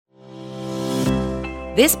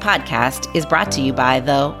This podcast is brought to you by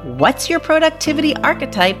the What's Your Productivity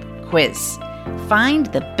Archetype quiz. Find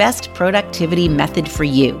the best productivity method for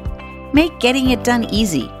you. Make getting it done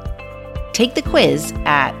easy. Take the quiz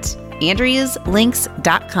at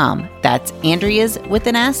AndreasLinks.com. That's Andreas with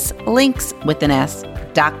an S, links with an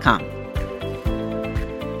S.com.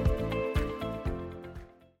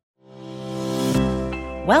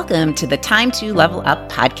 Welcome to the Time to Level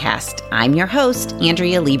Up podcast. I'm your host,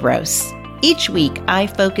 Andrea Libros. Each week, I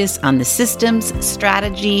focus on the systems,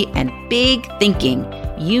 strategy, and big thinking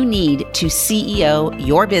you need to CEO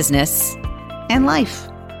your business and life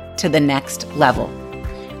to the next level.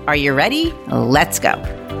 Are you ready? Let's go.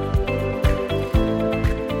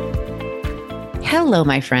 Hello,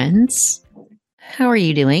 my friends. How are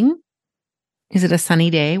you doing? Is it a sunny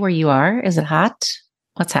day where you are? Is it hot?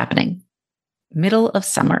 What's happening? Middle of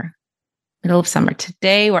summer.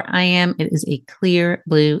 Today where I am, it is a clear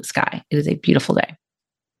blue sky. It is a beautiful day.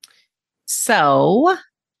 So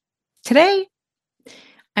today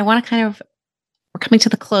I want to we're coming to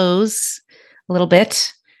the close a little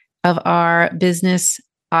bit of our Business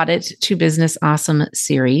Audit to Business Awesome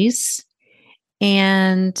series.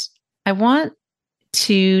 And I want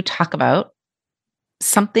to talk about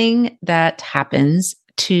something that happens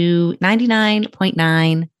to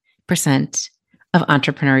 99.9% of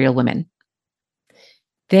entrepreneurial women.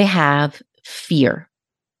 They have fear,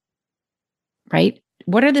 right?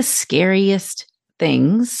 What are the scariest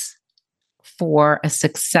things for a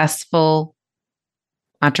successful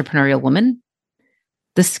entrepreneurial woman?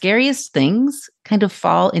 The scariest things kind of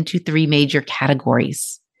fall into three major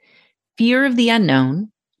categories: fear of the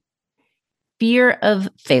unknown, fear of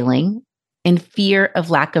failing, and fear of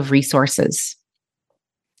lack of resources.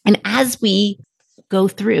 And as we go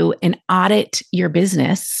through and audit your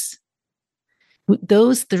business,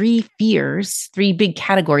 those three fears, three big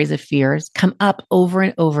categories of fears, come up over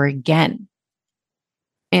and over again.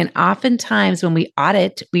 And oftentimes when we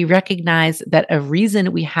audit, we recognize that a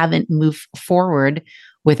reason we haven't moved forward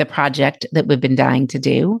with a project that we've been dying to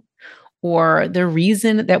do, or the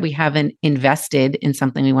reason that we haven't invested in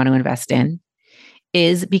something we want to invest in,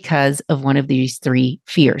 is because of one of these three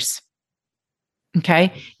fears.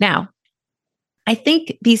 Okay. Now, I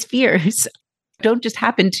think these fears don't just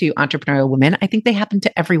happen to entrepreneurial women. I think they happen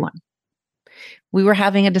to everyone. We were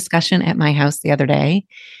having a discussion at my house the other day.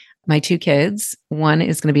 My two kids, one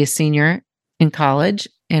is going to be a senior in college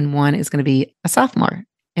and one is going to be a sophomore.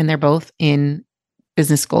 And they're both in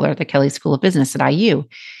business school or the Kelley School of Business at IU.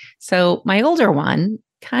 So my older one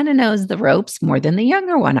kind of knows the ropes more than the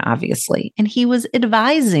younger one, obviously. And he was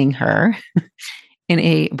advising her in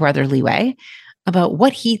a brotherly way about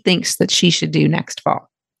what he thinks that she should do next fall.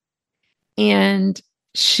 And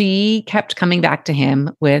she kept coming back to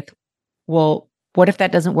him with, well, what if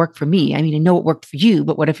that doesn't work for me? I mean, I know it worked for you,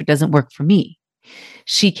 but what if it doesn't work for me?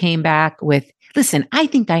 She came back with, listen, I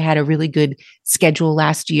think I had a really good schedule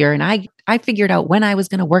last year. And I figured out when I was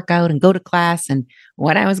going to work out and go to class and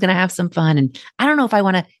when I was going to have some fun. And I don't know if I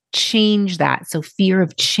want to change that. So fear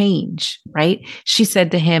of change, right? She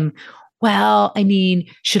said to him, well, I mean,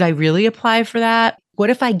 should I really apply for that? What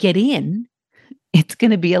if I get in? It's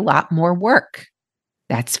going to be a lot more work.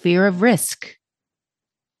 That's fear of risk,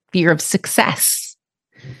 fear of success.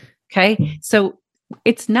 Okay. So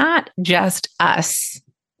it's not just us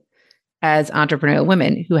as entrepreneurial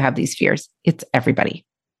women who have these fears. It's everybody.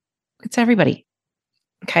 It's everybody.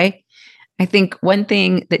 Okay. I think one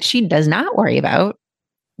thing that she does not worry about,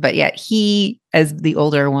 but yet he, as the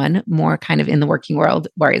older one, more kind of in the working world,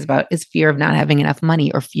 worries about is fear of not having enough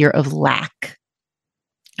money or fear of lack.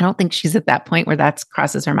 I don't think she's at that point where that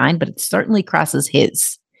crosses her mind, but it certainly crosses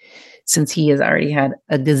his, since he has already had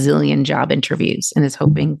a gazillion job interviews and is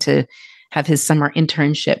hoping to have his summer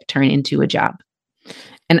internship turn into a job.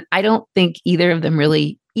 And I don't think either of them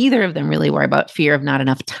really worry about fear of not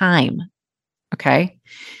enough time. Okay.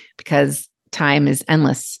 Because time is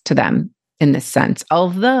endless to them in this sense.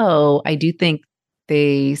 Although I do think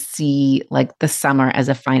they see like the summer as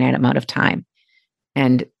a finite amount of time,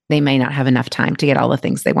 and they may not have enough time to get all the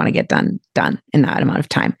things they want to get done in that amount of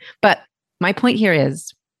time. But my point here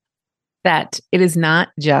is that it is not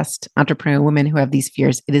just entrepreneurial women who have these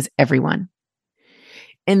fears. It is everyone.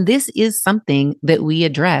 And this is something that we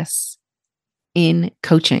address in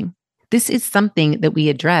coaching. This is something that we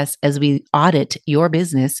address as we audit your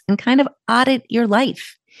business and kind of audit your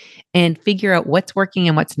life and figure out what's working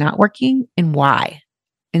and what's not working and why.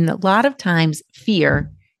 And a lot of times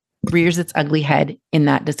fear rears its ugly head in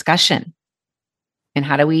that discussion. And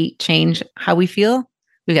how do we change how we feel?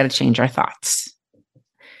 We've got to change our thoughts.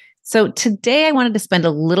 So today I wanted to spend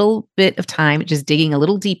a little bit of time just digging a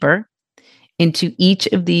little deeper into each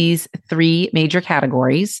of these three major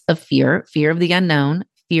categories of fear: fear of the unknown,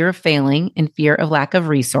 fear of failing, and fear of lack of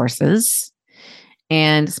resources.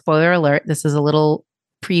 And spoiler alert, this is a little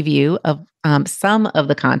preview of some of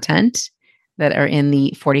the content that are in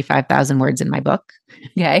the 45,000 words in my book.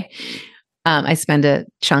 Okay. I spend a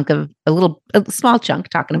small chunk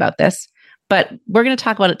talking about this, but we're going to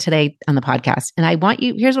talk about it today on the podcast. And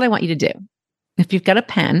here's what I want you to do. If you've got a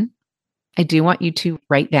pen, I do want you to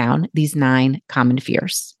write down these 9 common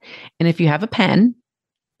fears. And if you have a pen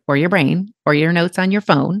or your brain or your notes on your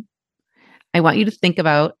phone, I want you to think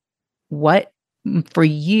about what for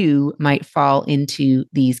you might fall into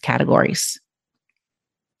these categories.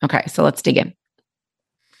 Okay, so let's dig in.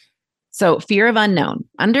 So, fear of unknown.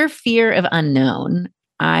 Under fear of unknown,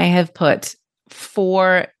 I have put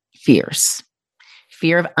 4 fears: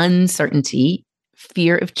 fear of uncertainty,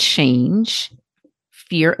 fear of change,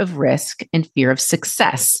 fear of risk, and fear of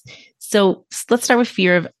success. So, let's start with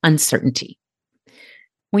fear of uncertainty.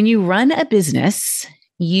 When you run a business,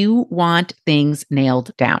 you want things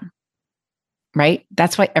nailed down, right?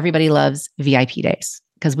 That's why everybody loves VIP days,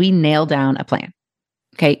 because we nail down a plan.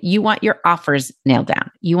 Okay. You want your offers nailed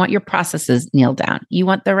down. You want your processes nailed down. You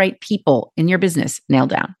want the right people in your business nailed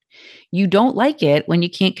down. You don't like it when you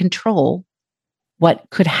can't control what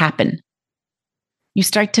could happen. You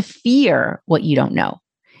start to fear what you don't know.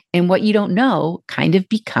 And what you don't know kind of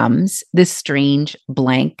becomes this strange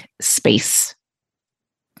blank space.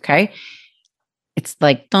 Okay. It's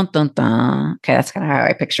like dun, dun, dun. Okay. That's kind of how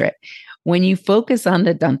I picture it. When you focus on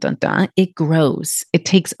the dun, dun, dun, it grows, it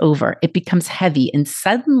takes over, it becomes heavy. And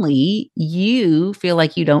suddenly you feel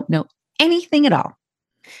like you don't know anything at all.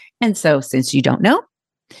 And so since you don't know,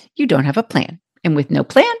 you don't have a plan. And with no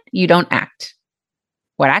plan, you don't act.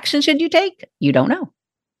 What action should you take? You don't know.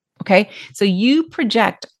 Okay. So you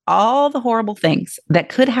project all the horrible things that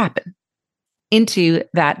could happen into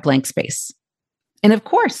that blank space. And of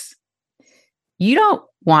course, you don't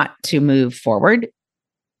want to move forward.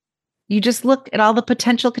 You just look at all the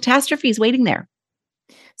potential catastrophes waiting there.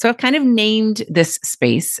 So I've kind of named this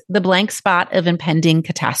space the blank spot of impending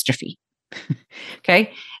catastrophe.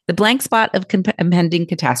 Okay. The blank spot of impending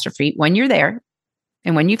catastrophe. When you're there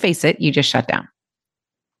and when you face it, you just shut down.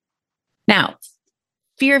 Now,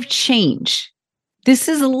 fear of change. This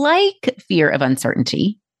is like fear of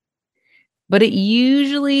uncertainty, but it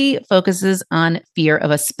usually focuses on fear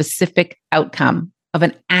of a specific outcome of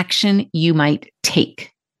an action you might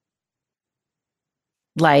take.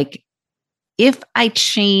 Like, if I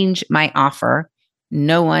change my offer,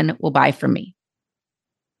 no one will buy from me.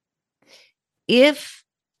 If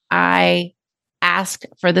I ask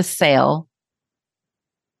for the sale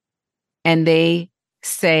and they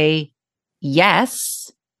say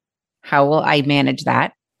yes, how will I manage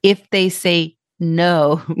that? If they say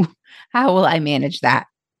no, how will I manage that?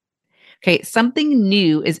 Okay, something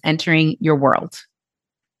new is entering your world.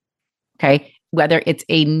 Okay, whether it's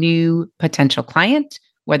a new potential client,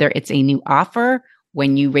 whether it's a new offer,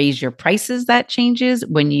 when you raise your prices, that changes,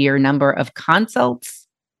 when your number of consults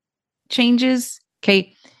changes.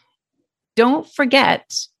 Okay, don't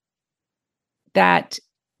forget that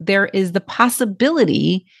there is the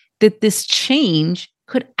possibility that this change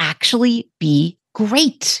could actually be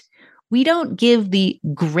great. We don't give the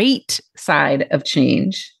great side of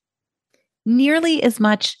change nearly as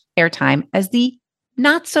much airtime as the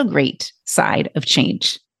not so great side of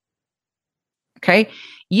change. Okay.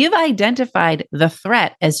 You've identified the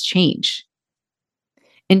threat as change.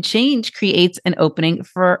 And change creates an opening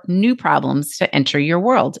for new problems to enter your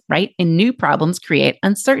world, right? And new problems create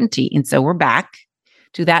uncertainty. And so we're back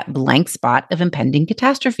to that blank spot of impending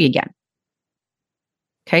catastrophe again.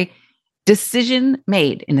 Okay. Decision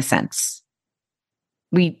made, in a sense.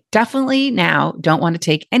 We definitely now don't want to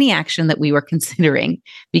take any action that we were considering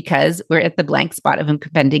because we're at the blank spot of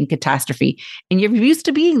impending catastrophe. And you're used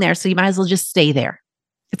to being there, so you might as well just stay there.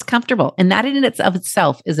 It's comfortable. And that in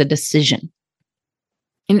itself is a decision.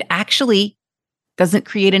 And actually doesn't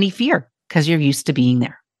create any fear because you're used to being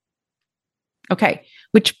there. Okay,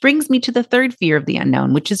 which brings me to the third fear of the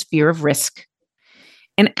unknown, which is fear of risk.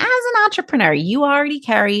 And as an entrepreneur, you already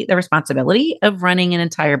carry the responsibility of running an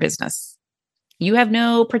entire business. You have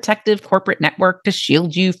no protective corporate network to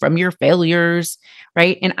shield you from your failures,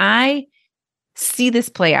 right? And I see this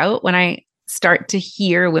play out when I start to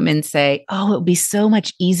hear women say, oh, it would be so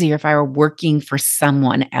much easier if I were working for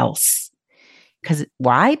someone else.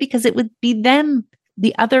 Why? Because it would be them,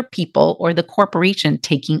 the other people, or the corporation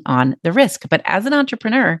taking on the risk. But as an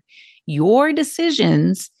entrepreneur, your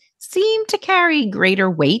decisions seem to carry greater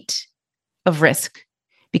weight of risk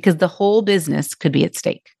because the whole business could be at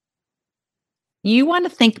stake. You want to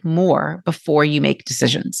think more before you make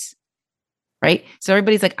decisions, right? So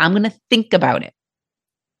everybody's like, I'm going to think about it,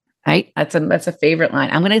 right? That's a favorite line.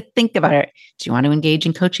 I'm going to think about it. Do you want to engage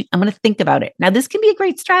in coaching? I'm going to think about it. Now, this can be a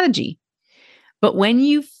great strategy, but when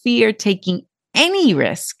you fear taking any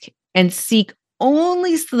risk and seek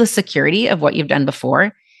only the security of what you've done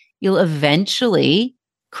before, you'll eventually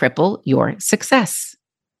cripple your success.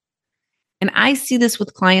 And I see this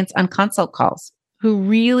with clients on consult calls who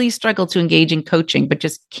really struggle to engage in coaching, but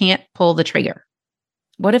just can't pull the trigger.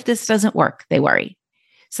 What if this doesn't work? They worry.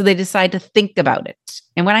 So they decide to think about it.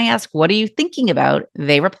 And when I ask, what are you thinking about?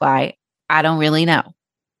 They reply, I don't really know.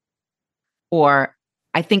 Or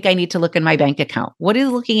I think I need to look in my bank account. What is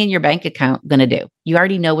looking in your bank account going to do? You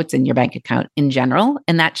already know what's in your bank account in general,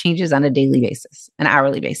 and that changes on a daily basis, an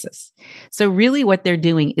hourly basis. So really what they're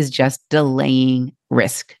doing is just delaying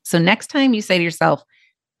risk. So next time you say to yourself,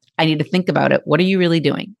 I need to think about it, what are you really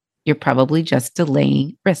doing? You're probably just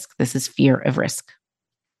delaying risk. This is fear of risk.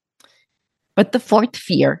 But the fourth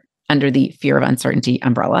fear under the fear of uncertainty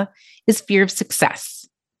umbrella is fear of success.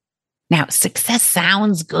 Now, success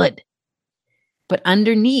sounds good. But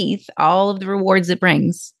underneath all of the rewards it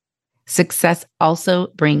brings, success also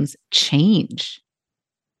brings change,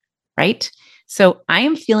 right? So I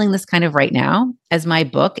am feeling this kind of right now as my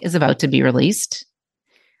book is about to be released.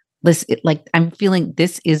 I'm feeling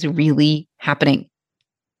this is really happening.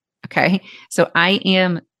 Okay. So I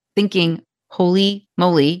am thinking, holy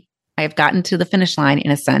moly, I have gotten to the finish line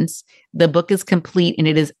in a sense. The book is complete and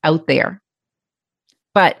it is out there.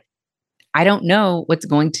 But I don't know what's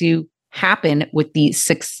going to happen with the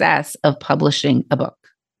success of publishing a book.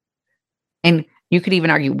 And you could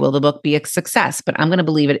even argue, will the book be a success? But I'm going to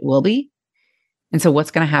believe it will be. And so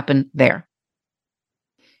what's going to happen there?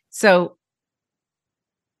 So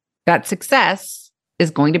that success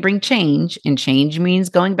is going to bring change, and change means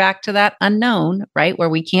going back to that unknown, right? Where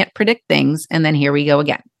we can't predict things. And then here we go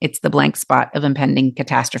again. It's the blank spot of impending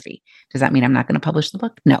catastrophe. Does that mean I'm not going to publish the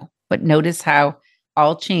book? No. But notice how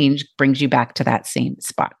all change brings you back to that same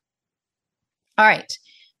spot. All right.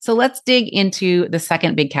 So let's dig into the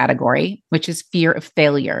second big category, which is fear of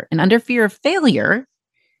failure. And under fear of failure,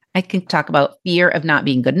 I can talk about fear of not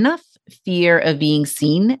being good enough, fear of being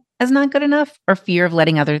seen as not good enough, or fear of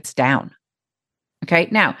letting others down. Okay.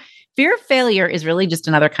 Now, fear of failure is really just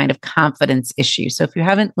another kind of confidence issue. So if you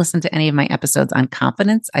haven't listened to any of my episodes on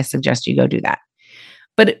confidence, I suggest you go do that.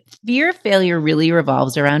 But fear of failure really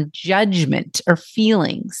revolves around judgment or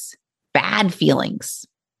feelings, bad feelings.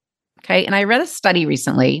 Okay. And I read a study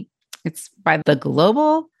recently. It's by the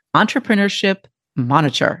Global Entrepreneurship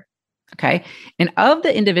Monitor. Okay. And of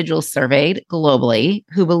the individuals surveyed globally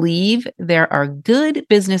who believe there are good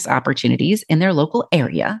business opportunities in their local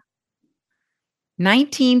area,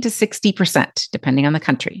 19 to 60%, depending on the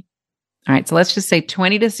country. All right. So let's just say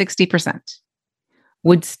 20 to 60%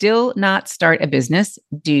 would still not start a business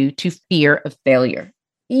due to fear of failure,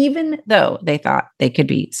 even though they thought they could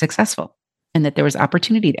be successful and that there was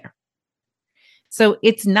opportunity there. So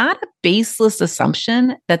it's not a baseless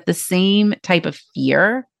assumption that the same type of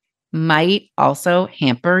fear might also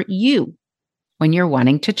hamper you when you're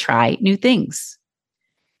wanting to try new things.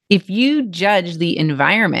 If you judge the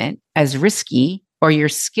environment as risky or your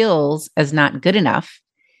skills as not good enough,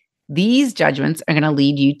 these judgments are going to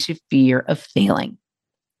lead you to fear of failing.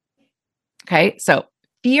 Okay, so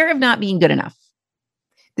fear of not being good enough.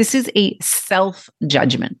 This is a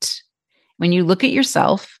self-judgment. When you look at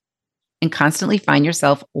yourself and constantly find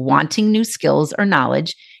yourself wanting new skills or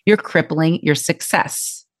knowledge, you're crippling your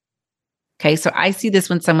success. Okay, so I see this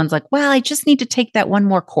when someone's like, well, I just need to take that one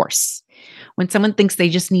more course. When someone thinks they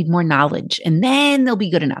just need more knowledge and then they'll be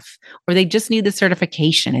good enough, or they just need the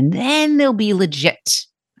certification and then they'll be legit.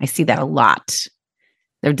 I see that a lot.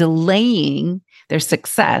 They're delaying their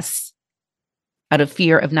success out of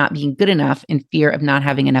fear of not being good enough and fear of not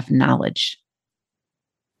having enough knowledge.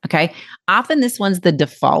 Okay, often this one's the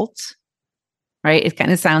default, right? It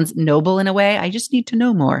kind of sounds noble in a way. I just need to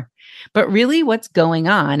know more. But really what's going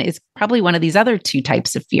on is probably one of these other two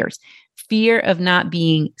types of fears. Fear of not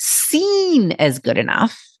being seen as good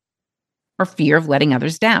enough, or fear of letting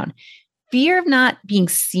others down. Fear of not being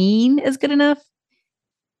seen as good enough.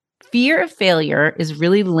 Fear of failure is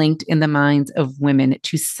really linked in the minds of women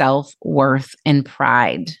to self-worth and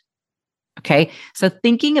pride. Okay. So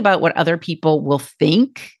thinking about what other people will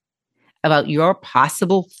think about your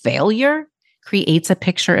possible failure creates a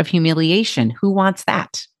picture of humiliation. Who wants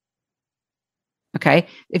that? Okay.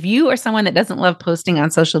 If you are someone that doesn't love posting on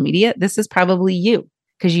social media, this is probably you,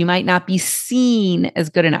 because you might not be seen as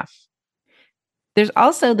good enough. There's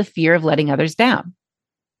also the fear of letting others down.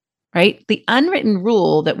 right? The unwritten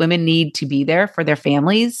rule that women need to be there for their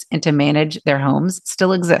families and to manage their homes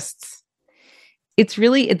still exists. Its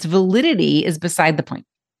validity is beside the point.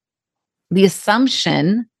 The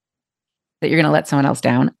assumption that you're going to let someone else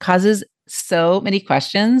down causes so many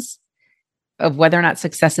questions of whether or not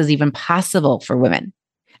success is even possible for women.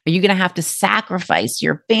 Are you going to have to sacrifice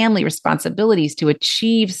your family responsibilities to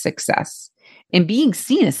achieve success? And being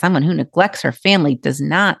seen as someone who neglects her family does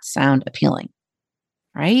not sound appealing,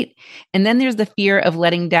 right? And then there's the fear of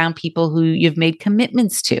letting down people who you've made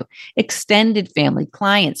commitments to, extended family,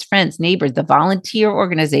 clients, friends, neighbors, the volunteer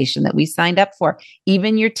organization that we signed up for,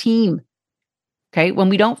 even your team. Okay. When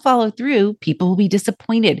we don't follow through, people will be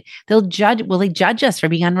disappointed. They'll judge, will they judge us for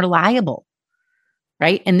being unreliable?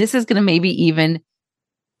 Right. And this is going to maybe even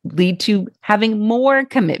lead to having more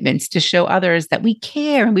commitments to show others that we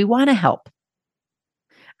care and we want to help.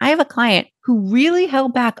 I have a client who really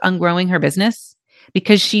held back on growing her business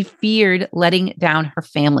because she feared letting down her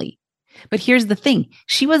family. But here's the thing.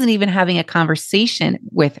 She wasn't even having a conversation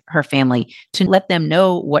with her family to let them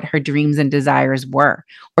know what her dreams and desires were,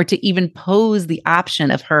 or to even pose the option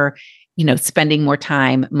of her, spending more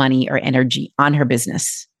time, money, or energy on her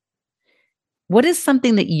business. What is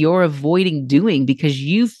something that you're avoiding doing because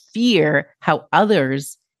you fear how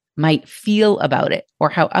others might feel about it or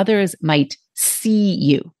how others might see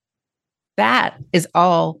you? That is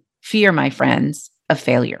all fear, my friends, of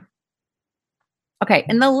failure. Okay.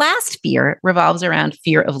 And the last fear revolves around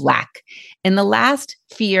fear of lack. And the last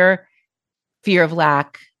fear of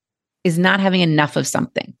lack is not having enough of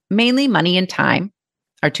something. Mainly money and time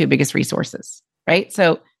are two biggest resources, right?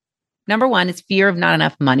 So number one is fear of not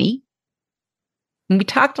enough money. And we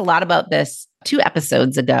talked a lot about this 2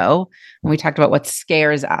 episodes ago when we talked about what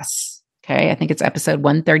scares us. Okay. I think it's episode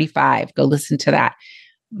 135. Go listen to that.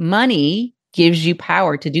 Money gives you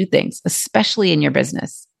power to do things, especially in your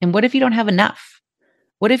business. And what if you don't have enough?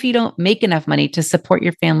 What if you don't make enough money to support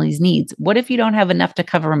your family's needs? What if you don't have enough to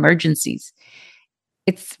cover emergencies?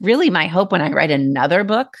 It's really my hope when I write another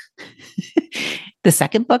book, the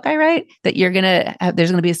second book I write, that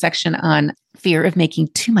there's going to be a section on fear of making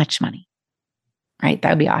too much money, right? That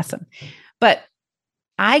would be awesome. But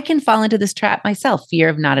I can fall into this trap myself, fear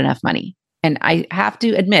of not enough money. And I have to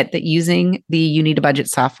admit that using the You Need a Budget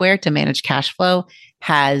software to manage cash flow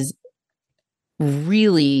has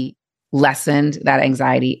really lessened that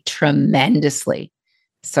anxiety tremendously.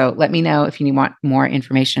 So let me know if you want more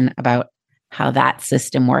information about how that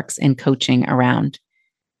system works in coaching around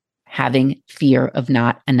having fear of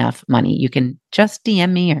not enough money. You can just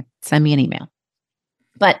DM me or send me an email.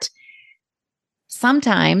 But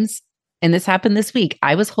sometimes, and this happened this week,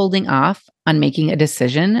 I was holding off on making a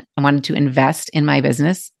decision. I wanted to invest in my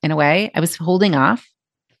business in a way. I was holding off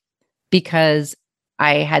because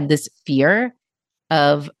I had this fear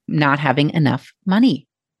of not having enough money.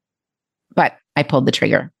 But I pulled the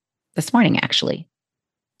trigger this morning, actually,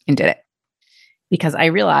 and did it because I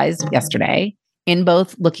realized yesterday, in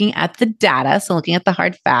both looking at the data, so looking at the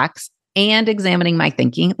hard facts and examining my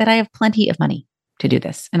thinking, that I have plenty of money to do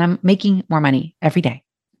this. And I'm making more money every day.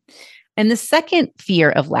 And the second fear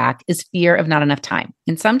of lack is fear of not enough time.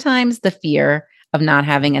 And sometimes the fear of not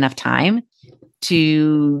having enough time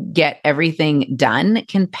to get everything done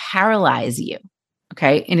can paralyze you.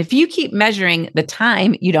 Okay. And if you keep measuring the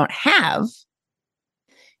time you don't have,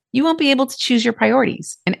 you won't be able to choose your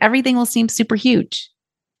priorities and everything will seem super huge.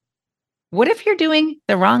 What if you're doing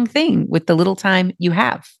the wrong thing with the little time you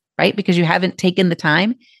have, right? Because you haven't taken the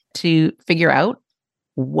time to figure out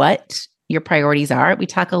what your priorities are. We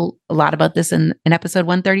talk a lot about this in episode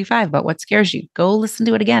 135 about what scares you. Go listen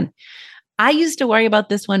to it again. I used to worry about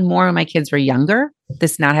this one more when my kids were younger,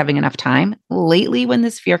 this not having enough time. Lately, when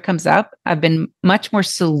this fear comes up, I've been much more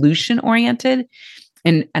solution oriented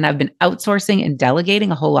and I've been outsourcing and delegating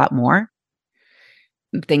a whole lot more.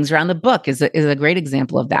 Things around the book is a great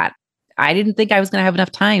example of that. I didn't think I was going to have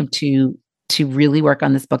enough time to really work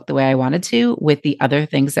on this book the way I wanted to with the other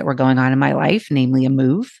things that were going on in my life, namely a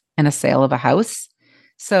move and a sale of a house.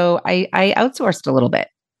 So I outsourced a little bit,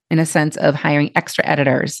 in a sense of hiring extra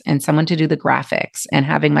editors and someone to do the graphics and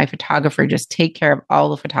having my photographer just take care of all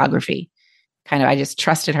the photography. I just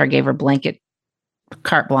trusted her, gave her blanket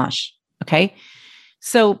carte blanche. Okay.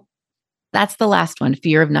 So that's the last one,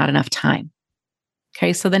 fear of not enough time.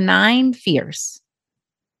 Okay. So the 9 fears: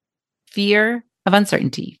 fear of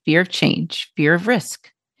uncertainty, fear of change, fear of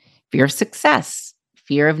risk, fear of success,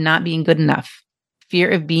 fear of not being good enough, fear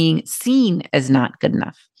of being seen as not good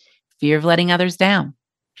enough, fear of letting others down,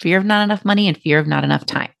 fear of not enough money, and fear of not enough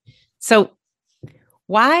time. So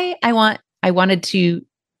why I wanted to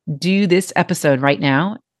do this episode right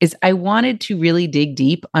now is I wanted to really dig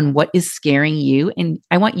deep on what is scaring you. And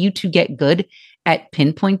I want you to get good at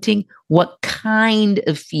pinpointing what kind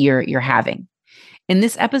of fear you're having. And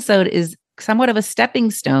this episode is somewhat of a stepping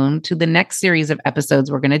stone to the next series of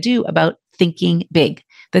episodes we're going to do about thinking big.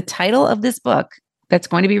 The title of this book that's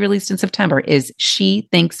going to be released in September is She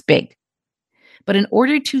Thinks Big. But in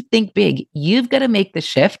order to think big, you've got to make the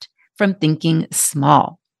shift from thinking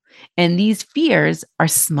small. And these fears are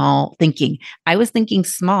small thinking. I was thinking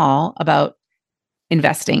small about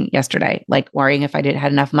investing yesterday, like worrying if I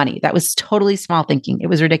had enough money. That was totally small thinking. It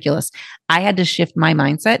was ridiculous. I had to shift my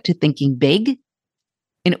mindset to thinking big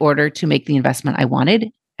in order to make the investment I wanted.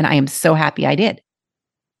 And I am so happy I did.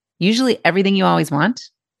 Usually everything you always want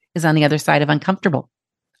is on the other side of uncomfortable,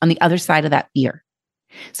 on the other side of that fear.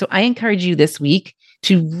 So I encourage you this week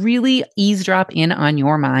to really eavesdrop in on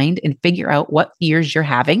your mind and figure out what fears you're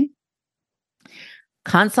having.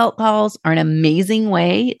 Consult calls are an amazing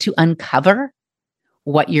way to uncover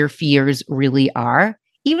what your fears really are.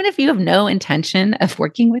 Even if you have no intention of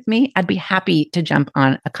working with me, I'd be happy to jump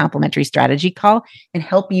on a complimentary strategy call and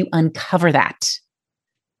help you uncover that.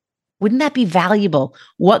 Wouldn't that be valuable?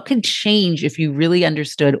 What could change if you really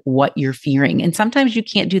understood what you're fearing? And sometimes you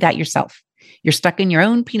can't do that yourself. You're stuck in your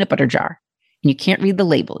own peanut butter jar and you can't read the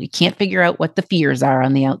label. You can't figure out what the fears are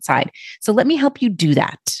on the outside. So let me help you do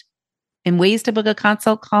that. And ways to book a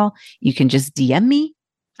consult call, you can just DM me.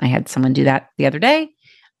 I had someone do that the other day.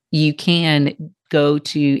 You can go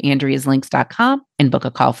to andreaslinks.com and book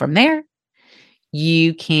a call from there.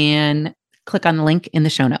 You can click on the link in the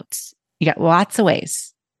show notes. You got lots of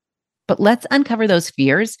ways. But let's uncover those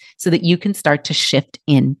fears so that you can start to shift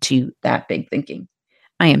into that big thinking.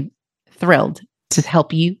 I am thrilled to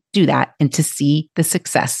help you do that and to see the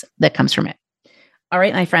success that comes from it. All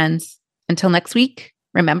right, my friends, until next week,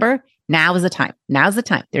 remember, now is the time. Now's the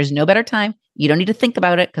time. There's no better time. You don't need to think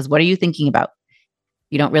about it because what are you thinking about?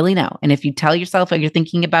 You don't really know. And if you tell yourself that you're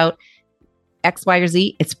thinking about X, Y, or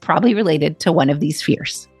Z, it's probably related to one of these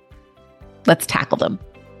fears. Let's tackle them.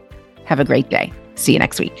 Have a great day. See you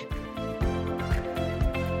next week.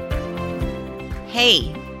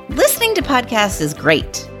 Hey, listening to podcasts is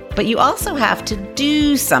great, but you also have to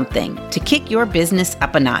do something to kick your business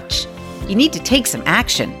up a notch. You need to take some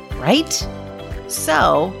action, right?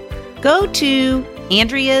 So go to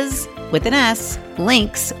Andrea's with an S,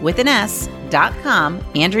 links with an S.com,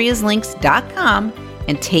 andreaslinks.com,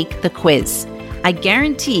 and take the quiz. I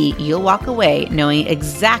guarantee you'll walk away knowing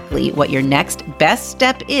exactly what your next best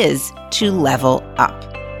step is to level up.